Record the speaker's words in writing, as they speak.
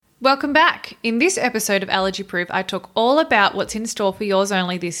Welcome back. In this episode of Allergy Proof, I talk all about what's in store for Yours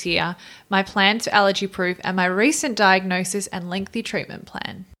Only this year, my plans for Allergy Proof, and my recent diagnosis and lengthy treatment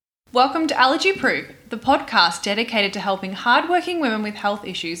plan. Welcome to Allergy Proof, the podcast dedicated to helping hardworking women with health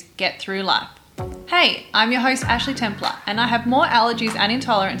issues get through life. Hey, I'm your host Ashley Templar, and I have more allergies and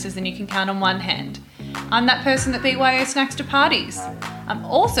intolerances than you can count on one hand. I'm that person that BYO snacks to parties. I'm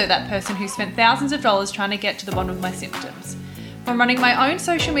also that person who spent thousands of dollars trying to get to the bottom of my symptoms. From running my own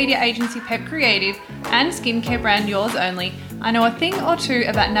social media agency Pep Creative and skincare brand Yours Only, I know a thing or two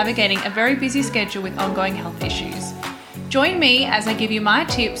about navigating a very busy schedule with ongoing health issues. Join me as I give you my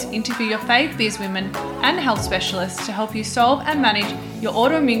tips, interview your fave biz women and health specialists to help you solve and manage your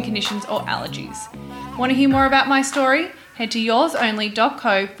autoimmune conditions or allergies. Want to hear more about my story? Head to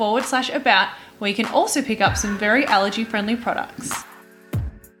yoursonly.co/about, where you can also pick up some very allergy-friendly products.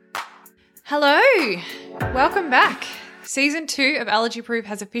 Hello, welcome back. Season 2 of Allergy Proof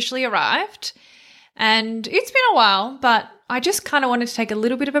has officially arrived, and it's been a while, but I just kind of wanted to take a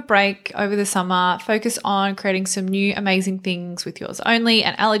little bit of a break over the summer, focus on creating some new amazing things with Yours Only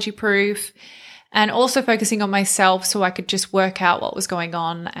and Allergy Proof, and also focusing on myself so I could just work out what was going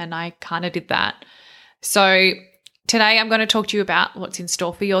on, and I kind of did that. So today I'm going to talk to you about what's in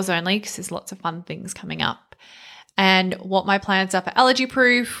store for Yours Only, because there's lots of fun things coming up, and what my plans are for Allergy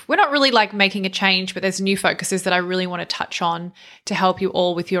Proof. We're not really making a change, but there's new focuses that I really want to touch on to help you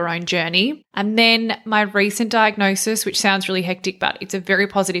all with your own journey. And then my recent diagnosis, which sounds really hectic, but it's a very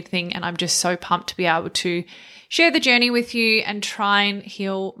positive thing. And I'm just so pumped to be able to share the journey with you and try and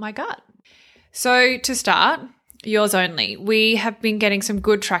heal my gut. So to start, Yours Only. We have been getting some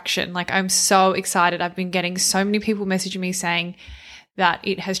good traction. I'm so excited. I've been getting so many people messaging me saying that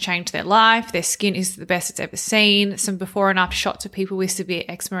it has changed their life. Their skin is the best it's ever seen. Some before and after shots of people with severe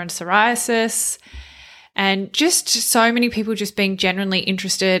eczema and psoriasis. And just so many people just being genuinely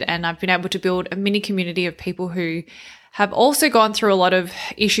interested. And I've been able to build a mini community of people who have also gone through a lot of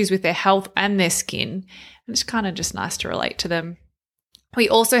issues with their health and their skin. And it's kind of just nice to relate to them. We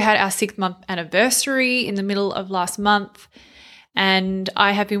also had our 6-month anniversary in the middle of last month. And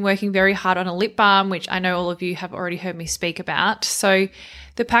I have been working very hard on a lip balm, which I know all of you have already heard me speak about. So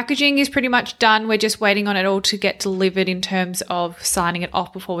the packaging is pretty much done. We're just waiting on it all to get delivered in terms of signing it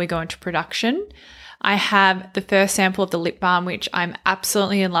off before we go into production. I have the first sample of the lip balm, which I'm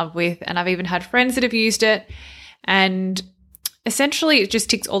absolutely in love with. And I've even had friends that have used it. And essentially it just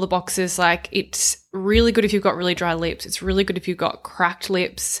ticks all the boxes. It's really good if you've got really dry lips. It's really good if you've got cracked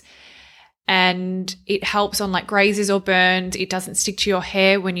lips. And it helps on grazes or burns. It doesn't stick to your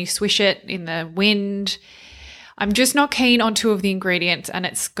hair when you swish it in the wind. I'm just not keen on 2 of the ingredients, and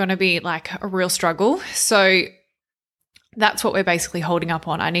it's going to be a real struggle. So that's what we're basically holding up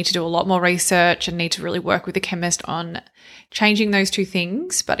on. I need to do a lot more research and need to really work with the chemist on changing those 2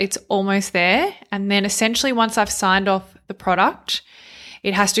 things, but it's almost there. And then essentially once I've signed off the product,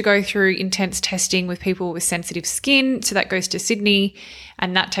 it has to go through intense testing with people with sensitive skin. So that goes to Sydney,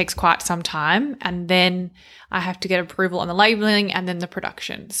 and that takes quite some time. And then I have to get approval on the labeling and then the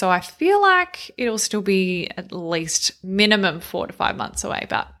production. So I feel like it'll still be at least minimum 4 to 5 months away,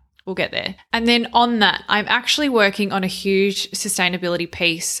 but we'll get there. And then on that, I'm actually working on a huge sustainability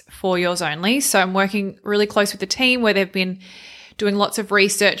piece for Yours Only. So I'm working really close with the team where they've been doing lots of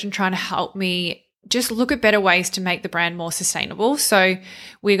research and trying to help me just look at better ways to make the brand more sustainable. So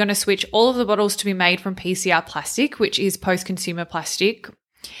we're going to switch all of the bottles to be made from PCR plastic, which is post-consumer plastic.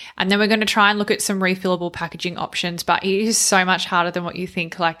 And then we're going to try and look at some refillable packaging options, but it is so much harder than what you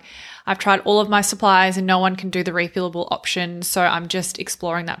think. I've tried all of my suppliers and no one can do the refillable option. So I'm just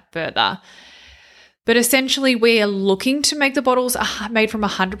exploring that further. But essentially we are looking to make the bottles made from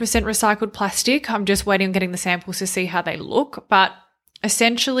 100% recycled plastic. I'm just waiting on getting the samples to see how they look. But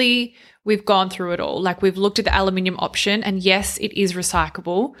essentially we've gone through it all. We've looked at the aluminium option, and yes, it is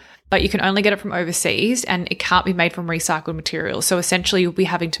recyclable, but you can only get it from overseas and it can't be made from recycled materials. So essentially you'll be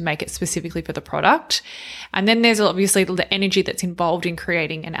having to make it specifically for the product. And then there's obviously the energy that's involved in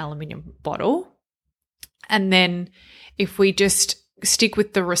creating an aluminium bottle. And then if we just stick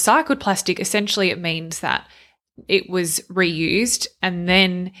with the recycled plastic, essentially it means that it was reused and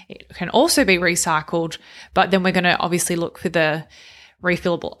then it can also be recycled, but then we're going to obviously look for the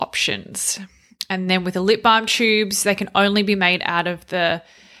refillable options. And then with the lip balm tubes, they can only be made out of the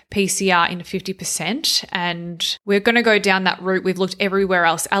PCR in 50%. And we're going to go down that route. We've looked everywhere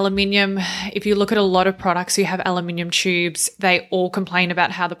else. Aluminium, if you look at a lot of products who have aluminium tubes, they all complain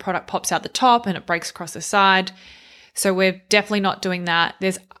about how the product pops out the top and it breaks across the side. So we're definitely not doing that.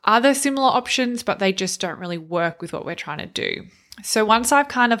 There's other similar options, but they just don't really work with what we're trying to do. So once I've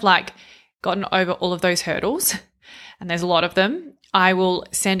kind of gotten over all of those hurdles, and there's a lot of them, I will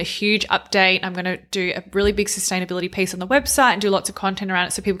send a huge update. I'm going to do a really big sustainability piece on the website and do lots of content around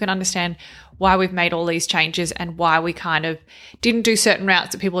it so people can understand why we've made all these changes and why we kind of didn't do certain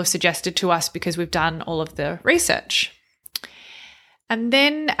routes that people have suggested to us because we've done all of the research. And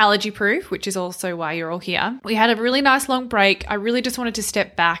then Allergy Proof, which is also why you're all here. We had a really nice long break. I really just wanted to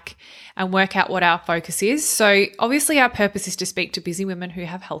step back and work out what our focus is. So obviously our purpose is to speak to busy women who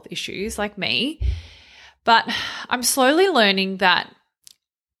have health issues like me. But I'm slowly learning that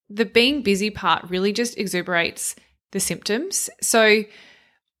the being busy part really just exuberates the symptoms. So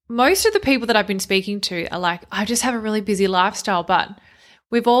most of the people that I've been speaking to are like, I just have a really busy lifestyle, but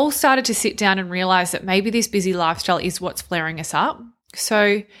we've all started to sit down and realize that maybe this busy lifestyle is what's flaring us up.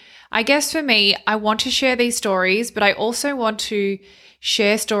 So I guess for me, I want to share these stories, but I also want to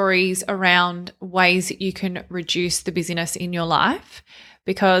share stories around ways that you can reduce the busyness in your life,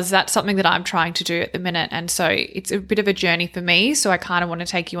 because that's something that I'm trying to do at the minute. And so it's a bit of a journey for me. So I kind of want to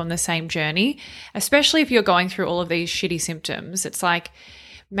take you on the same journey, especially if you're going through all of these shitty symptoms. It's like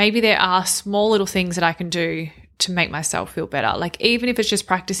maybe there are small little things that I can do to make myself feel better. Like even if it's just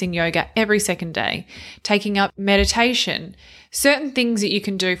practicing yoga every second day, taking up meditation, certain things that you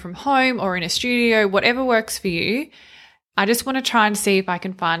can do from home or in a studio, whatever works for you. I just want to try and see if I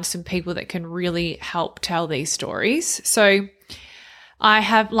can find some people that can really help tell these stories. So I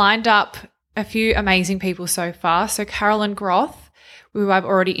have lined up a few amazing people so far. So Carolyn Groth, who I've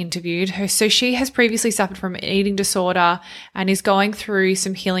already interviewed her. So she has previously suffered from an eating disorder and is going through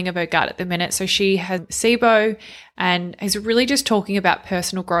some healing of her gut at the minute. So she has SIBO and is really just talking about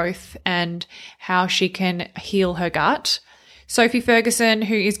personal growth and how she can heal her gut. Sophie Ferguson,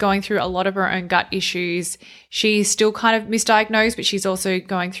 who is going through a lot of her own gut issues, she's still kind of misdiagnosed, but she's also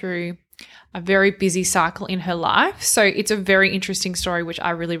going through a very busy cycle in her life. So it's a very interesting story, which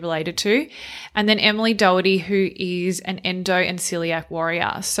I really related to. And then Emily Doherty, who is an endo and celiac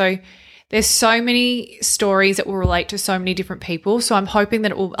warrior. So there's so many stories that will relate to so many different people. So I'm hoping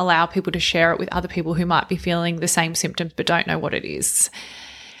that it will allow people to share it with other people who might be feeling the same symptoms but don't know what it is.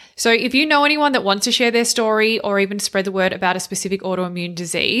 So if you know anyone that wants to share their story or even spread the word about a specific autoimmune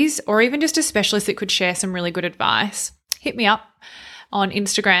disease, or even just a specialist that could share some really good advice, hit me up on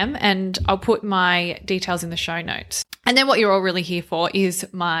Instagram and I'll put my details in the show notes. And then what you're all really here for is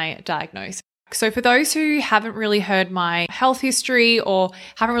my diagnosis. So for those who haven't really heard my health history or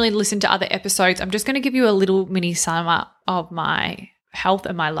haven't really listened to other episodes, I'm just going to give you a little mini sum up of my health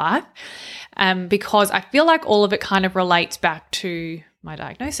and my life because I feel like all of it kind of relates back to my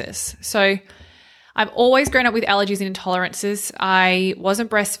diagnosis. So I've always grown up with allergies and intolerances. I wasn't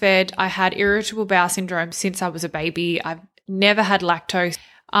breastfed. I had irritable bowel syndrome since I was a baby. I've never had lactose.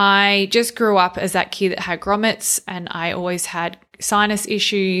 I just grew up as that kid that had grommets and I always had sinus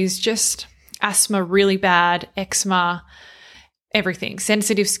issues, just asthma really bad, eczema, everything,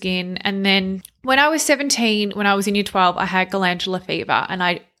 sensitive skin. And then when I was 17, when I was in year 12, I had glandular fever and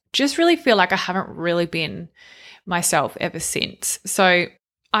I just really feel like I haven't really been myself ever since. So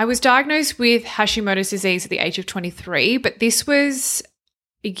I was diagnosed with Hashimoto's disease at the age of 23, but this was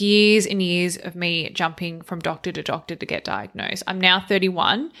years and years of me jumping from doctor to doctor to get diagnosed. I'm now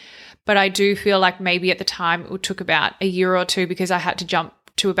 31, but I do feel like maybe at the time it took about a year or two because I had to jump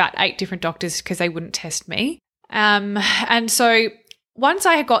to about 8 different doctors because they wouldn't test me. And so once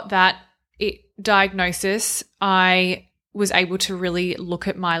I had got that diagnosis, I was able to really look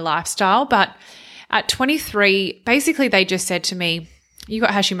at my lifestyle. But at 23, basically they just said to me, you got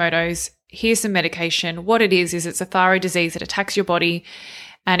Hashimoto's, here's some medication. What it is it's a thyroid disease that attacks your body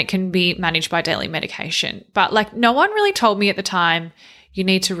and it can be managed by daily medication. But like no one really told me at the time, you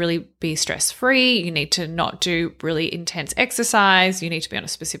need to really be stress-free. You need to not do really intense exercise. You need to be on a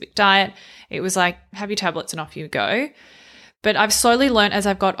specific diet. It was like, have your tablets and off you go. But I've slowly learned as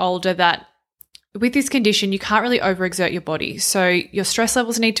I've got older that with this condition, you can't really overexert your body. So your stress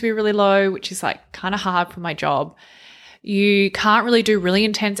levels need to be really low, which is like kind of hard for my job. You can't really do really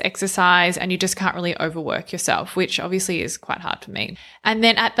intense exercise and you just can't really overwork yourself, which obviously is quite hard for me. And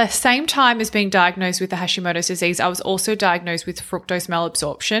then at the same time as being diagnosed with the Hashimoto's disease, I was also diagnosed with fructose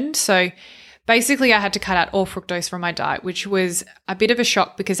malabsorption. So basically I had to cut out all fructose from my diet, which was a bit of a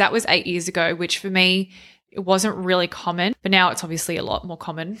shock because that was 8 years ago, which for me, it wasn't really common, but now it's obviously a lot more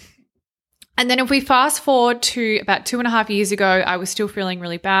common. And then if we fast forward to about 2.5 years ago, I was still feeling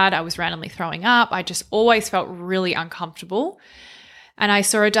really bad. I was randomly throwing up. I just always felt really uncomfortable. And I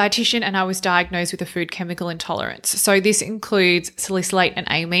saw a dietitian and I was diagnosed with a food chemical intolerance. So this includes salicylate and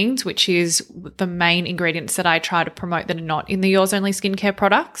amines, which is the main ingredients that I try to promote that are not in the Yours Only skincare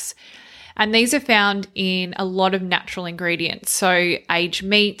products. And these are found in a lot of natural ingredients. So aged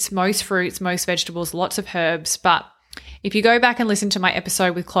meats, most fruits, most vegetables, lots of herbs, but If you go back and listen to my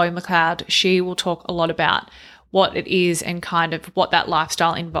episode with Chloe McLeod, she will talk a lot about what it is and kind of what that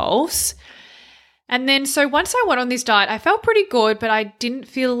lifestyle involves. And then, so once I went on this diet, I felt pretty good, but I didn't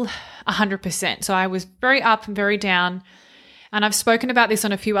feel 100%. So I was very up and very down. And I've spoken about this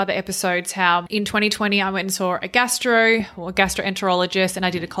on a few other episodes, how in 2020, I went and saw a gastroenterologist, and I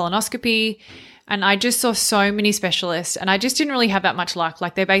did a colonoscopy, and I just saw so many specialists, and I just didn't really have that much luck.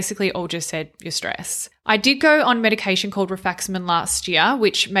 Like, they basically all just said, you're stressed. I did go on medication called rifaximin last year,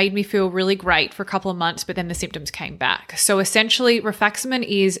 which made me feel really great for a couple of months, but then the symptoms came back. So essentially, rifaximin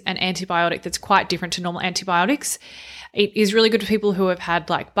is an antibiotic that's quite different to normal antibiotics. It is really good for people who have had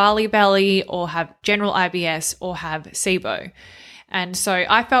like barley belly or have general IBS or have SIBO. And so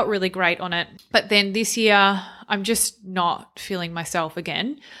I felt really great on it. But then this year, I'm just not feeling myself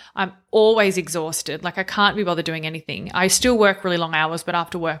again. I'm always exhausted. Like, I can't be bothered doing anything. I still work really long hours, but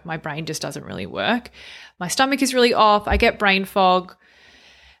after work, my brain just doesn't really work. My stomach is really off. I get brain fog,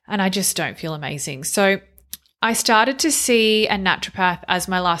 and I just don't feel amazing. So I started to see a naturopath as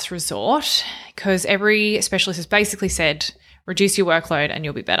my last resort, because every specialist has basically said, reduce your workload and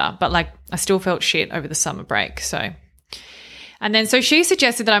you'll be better. But like, I still felt shit over the summer break. So she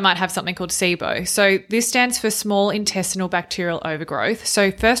suggested that I might have something called SIBO. So this stands for small intestinal bacterial overgrowth.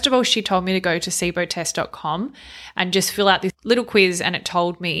 So first of all, she told me to go to SIBOtest.com and just fill out this little quiz, and it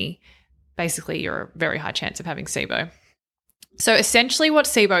told me basically you're a very high chance of having SIBO. So essentially what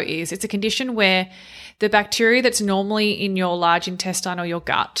SIBO is, it's a condition where the bacteria that's normally in your large intestine or your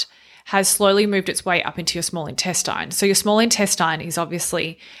gut has slowly moved its way up into your small intestine. So your small intestine is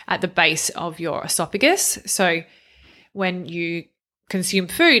obviously at the base of your esophagus. So when you consume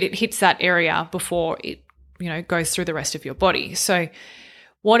food, it hits that area before it, goes through the rest of your body. So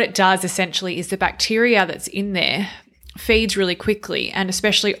what it does essentially is the bacteria that's in there feeds really quickly, and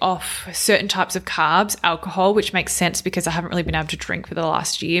especially off certain types of carbs, alcohol, which makes sense because I haven't really been able to drink for the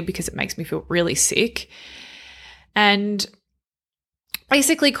last year because it makes me feel really sick, and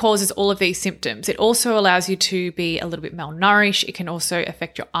basically causes all of these symptoms. It also allows you to be a little bit malnourished. It can also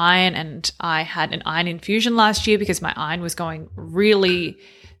affect your iron, and I had an iron infusion last year because my iron was going really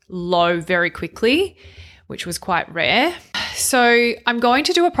low very quickly, which was quite rare. So I'm going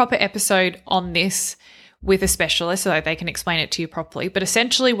to do a proper episode on this with a specialist so that they can explain it to you properly. But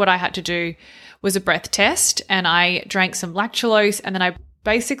essentially what I had to do was a breath test, and I drank some lactulose, and then I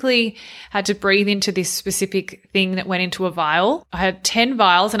basically had to breathe into this specific thing that went into a vial. I had 10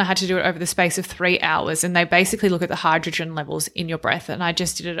 vials, and I had to do it over the space of 3 hours, and they basically look at the hydrogen levels in your breath, and I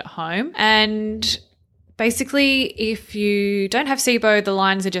just did it at home. And basically, if you don't have SIBO, the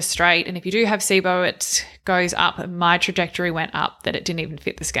lines are just straight, and if you do have SIBO, it goes up. And my trajectory went up that it didn't even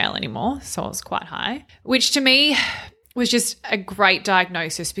fit the scale anymore, so it was quite high, which to me was just a great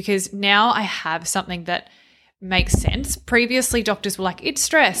diagnosis because now I have something that makes sense. Previously, doctors were like, it's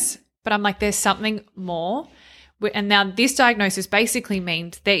stress, but I'm like, there's something more. And now this diagnosis basically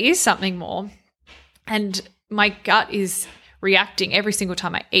means there is something more, and my gut is reacting every single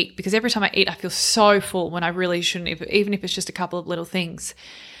time I eat, because every time I eat, I feel so full when I really shouldn't, even if it's just a couple of little things.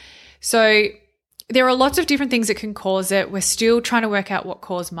 So there are lots of different things that can cause it. We're still trying to work out what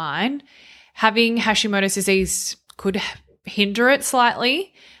caused mine. Having Hashimoto's disease could hinder it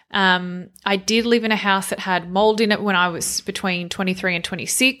slightly. I did live in a house that had mold in it when I was between 23 and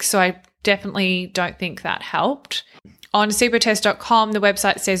 26, so I definitely don't think that helped. On SIBOtest.com, the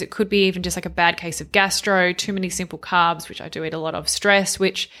website says it could be even just like a bad case of gastro, too many simple carbs, which I do eat a lot of, stress,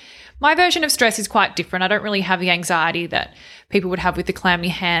 which my version of stress is quite different. I don't really have the anxiety that people would have with the clammy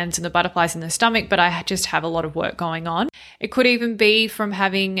hands and the butterflies in the stomach, but I just have a lot of work going on. It could even be from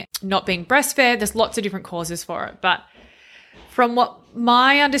not being breastfed. There's lots of different causes for it, but from what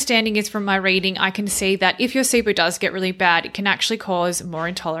my understanding is from my reading, I can see that if your SIBO does get really bad, it can actually cause more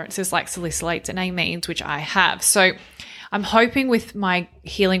intolerances like salicylates and amines, which I have. So I'm hoping with my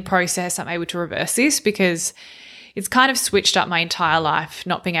healing process, I'm able to reverse this, because it's kind of switched up my entire life,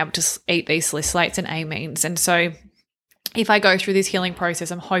 not being able to eat these salicylates and amines. And so if I go through this healing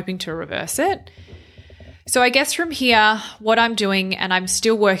process, I'm hoping to reverse it. So I guess from here, what I'm doing, and I'm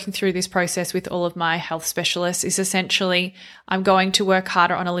still working through this process with all of my health specialists, is essentially I'm going to work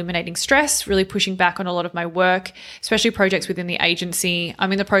harder on eliminating stress, really pushing back on a lot of my work, especially projects within the agency.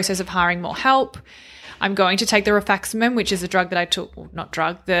 I'm in the process of hiring more help. I'm going to take the rifaximin, which is a drug that I took, well, not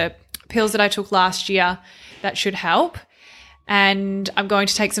drug, the pills that I took last year. That should help. And I'm going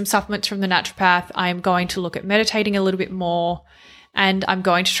to take some supplements from the naturopath. I'm going to look at meditating a little bit more, and I'm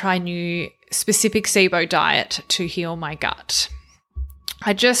going to try a new specific SIBO diet to heal my gut.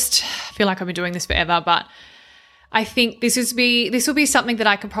 I just feel like I've been doing this forever, but I think this will be something that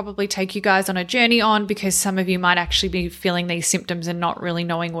I can probably take you guys on a journey on, because some of you might actually be feeling these symptoms and not really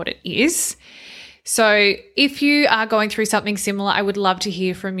knowing what it is. So if you are going through something similar, I would love to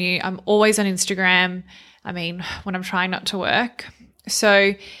hear from you. I'm always on Instagram. When I'm trying not to work.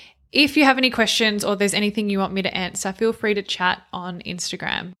 So if you have any questions or there's anything you want me to answer, feel free to chat on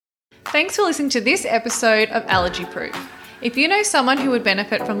Instagram. Thanks for listening to this episode of Allergy Proof. If you know someone who would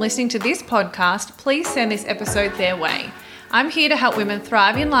benefit from listening to this podcast, please send this episode their way. I'm here to help women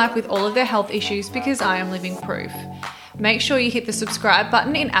thrive in life with all of their health issues because I am living proof. Make sure you hit the subscribe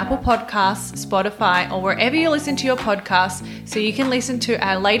button in Apple Podcasts, Spotify, or wherever you listen to your podcasts so you can listen to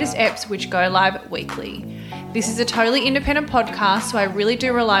our latest eps, which go live weekly. This is a totally independent podcast, so I really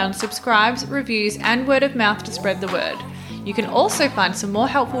do rely on subscribes, reviews, and word of mouth to spread the word. You can also find some more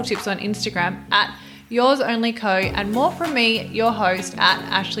helpful tips on Instagram at YoursOnlyCo, and more from me, your host, at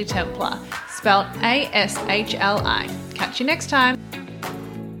Ashley Templar, spelled ASHLI. Catch you next time.